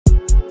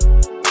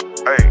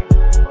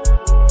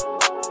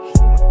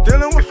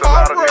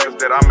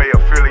that I may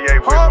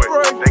affiliate with,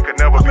 but they could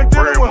never be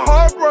friends with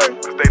me,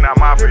 cause they not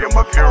mafia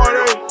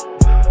material.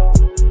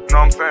 You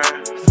know what I'm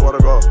saying? Swear to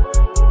God.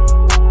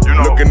 You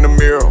know. Look in the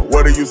mirror,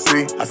 what do you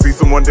see? I see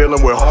someone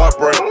dealing with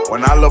heartbreak.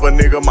 When I love a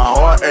nigga, my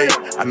heart ache.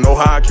 I know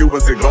how a Cuban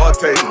cigar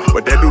tastes,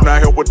 but that do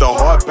not help with the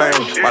heart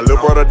pain. My little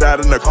brother died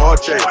in the car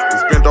chase. He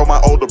spent on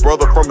my older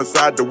brother from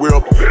inside the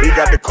wheel. He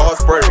got the car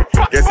sprayed.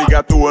 Guess he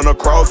got through in a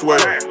crossway.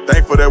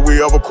 Thankful that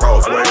we ever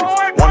crossways.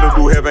 Wanna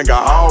do heaven,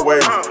 got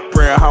always.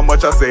 Praying how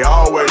much I say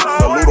always.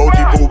 Salute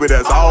OG Booby,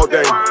 that's all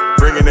day.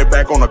 Bringing it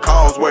back on the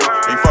causeway.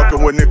 Ain't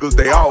fucking with niggas,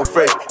 they all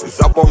fake.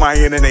 It's up on my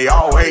end and they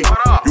all hate.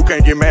 You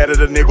can't get mad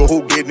at a nigga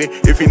who getting it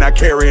if he not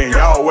carrying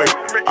y'all weight.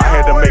 I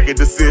had to make a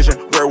decision,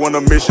 where on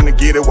a mission to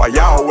get it while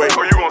y'all wait.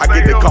 I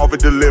get the coffee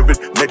delivered,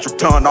 metric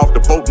ton off the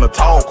boat in a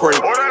tall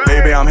crate.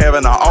 Maybe I'm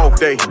having an off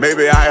day,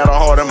 maybe I had a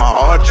heart in my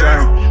heart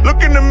chain.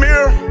 Look in the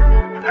mirror,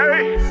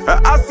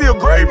 I see a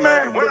great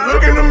man.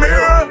 Look in the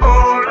mirror,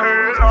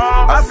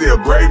 I see a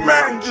great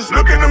man. Just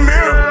look in the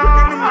mirror,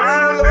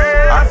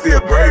 I see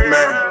a great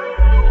man.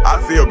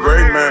 I see a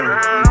great man.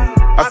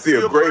 I see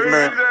a great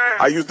man.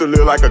 I used to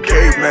live like a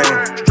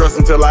caveman, stress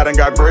until I done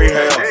got gray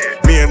hairs.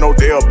 Me and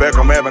Odell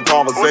Beckham having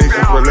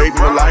conversations relating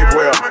to life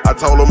well. I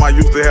told him I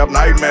used to have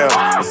nightmares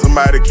of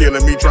somebody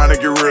killing me, trying to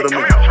get rid of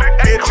me.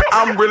 Bitch,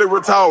 I'm really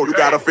retarded. You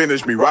gotta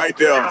finish me right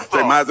there.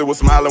 Say Mizey was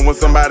smiling when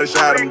somebody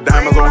shot him.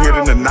 Diamonds on hit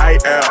in the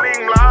night air.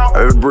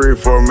 Let's breathe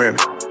for a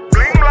minute.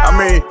 I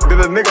mean, did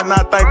a nigga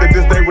not think that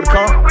this day would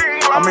come?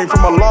 I mean,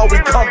 from a law we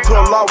come to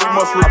a law we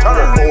must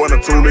return. 4 in a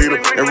 2-liter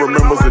and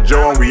remembers the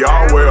joy and we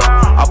all wear.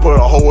 I put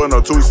a hole in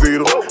a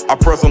 2-seater. I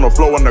press on the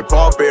floor in the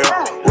carpet.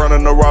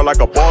 Running around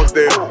like a boss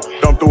there.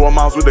 Dump through a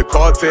mouse with the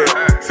cartel.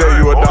 Sell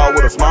you a dog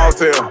with a small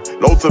tail.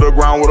 Low to the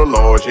ground with a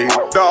large head.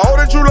 The hoe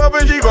that you love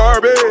and she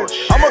garbage.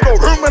 I'ma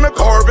go room in the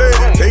carpet.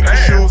 Take your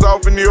shoes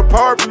off in the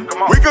apartment.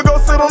 We could go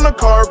sit on the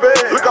carpet.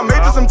 Look, I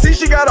made you some tea,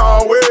 she got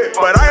all wet.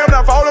 But I am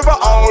not falling for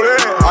all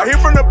that. I hear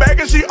from the back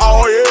and she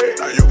all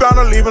yeah. Now you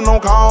gotta leave and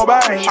don't call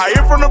back. I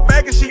hear from the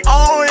back and she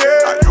on,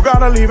 yeah. You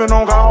gotta leave and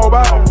don't call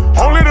back.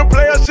 Only the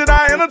player shit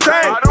I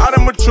entertain. I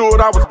done matured,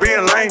 I was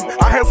being lame.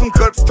 I had some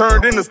cuts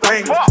turned into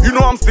stains. You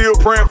know I'm still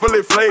praying for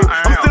Lit Flame.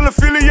 I'm still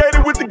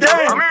affiliated with the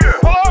game.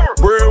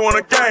 Bread on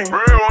a game.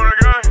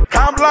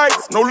 Comp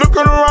lights, no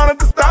looking around at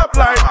the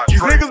stoplight.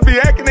 These niggas be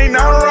acting they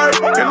not right,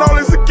 and all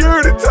this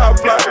security top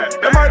flight.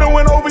 That might have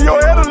went over your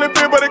head a little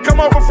bit, but it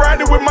come off a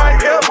Friday with my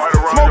F's.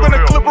 Smoking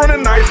a clip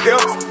running nice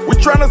F's. We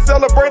trying to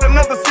celebrate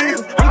another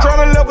season. I'm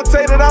trying to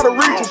levitate it out of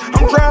reach.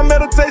 I'm trying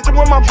meditation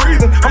with my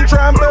breathing. I'm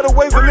trying better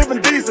ways of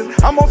living decent.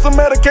 I'm on some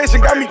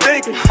medication, got me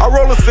thinking. I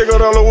roll a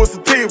cigarette with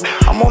sativa.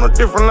 I'm on a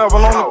different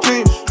level on the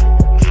keys.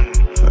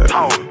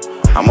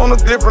 I'm on a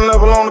different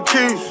level on the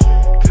keys.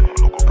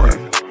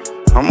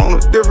 I'm on a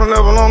different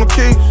level on the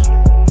keys.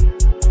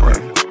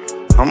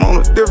 I'm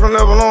on a different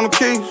level on the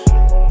keys.